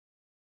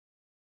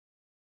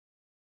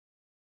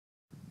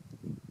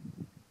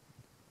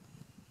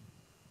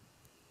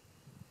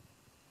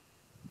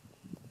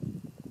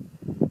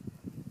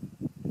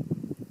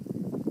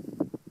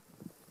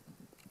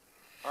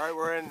Alright,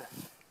 we're in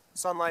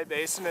Sunlight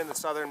Basin in the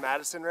southern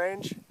Madison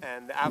Range,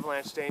 and the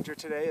avalanche danger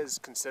today is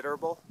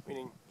considerable,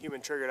 meaning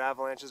human-triggered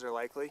avalanches are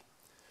likely.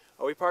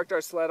 We parked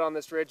our sled on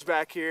this ridge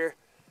back here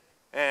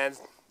and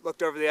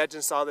looked over the edge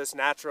and saw this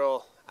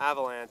natural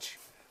avalanche.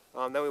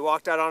 Then we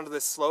walked out onto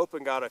this slope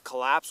and got a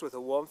collapse with a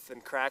woomph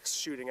and cracks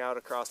shooting out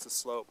across the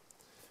slope.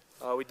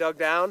 We dug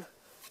down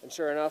and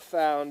sure enough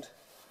found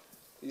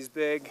these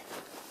big,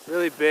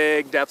 really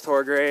big depth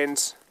hoar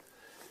grains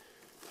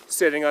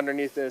sitting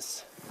underneath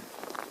this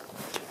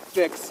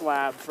thick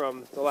slab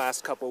from the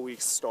last couple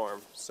weeks storm.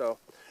 So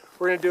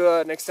we're going to do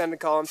an extended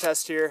column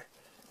test here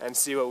and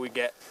see what we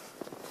get.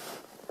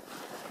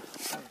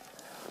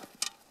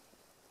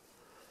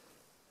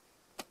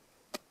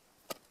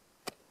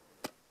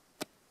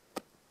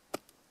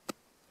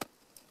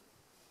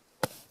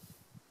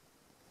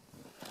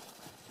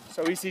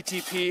 So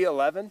ECTP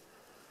 11,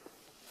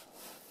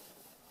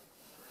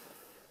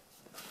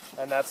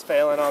 and that's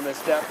failing on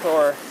this depth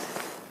hoar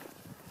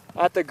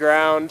at the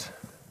ground,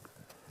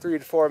 3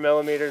 to 4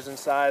 millimeters in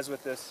size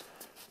with this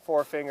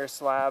 4-finger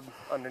slab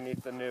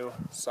underneath the new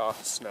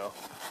soft snow.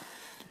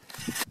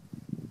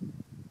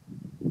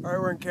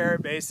 Alright, we're in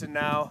Carrot Basin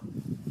now,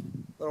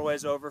 a little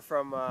ways over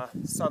from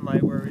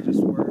Sunlight where we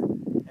just were,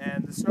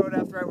 and the snow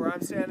depth right where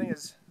I'm standing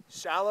is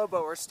shallow,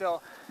 but we're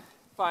still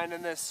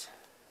finding this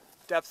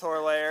depth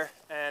hoar layer,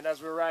 and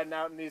as we're riding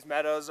out in these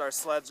meadows our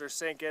sleds are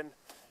sinking.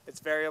 It's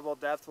variable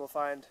depth. We'll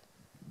find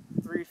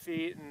 3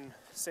 feet and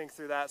sink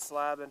through that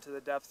slab into the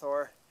depth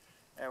hoar,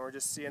 and we're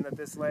just seeing that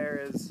this layer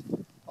is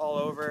all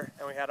over,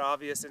 and we had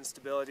obvious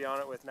instability on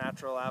it with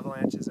natural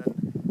avalanches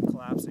and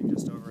collapsing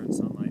just over in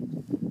Sunlight.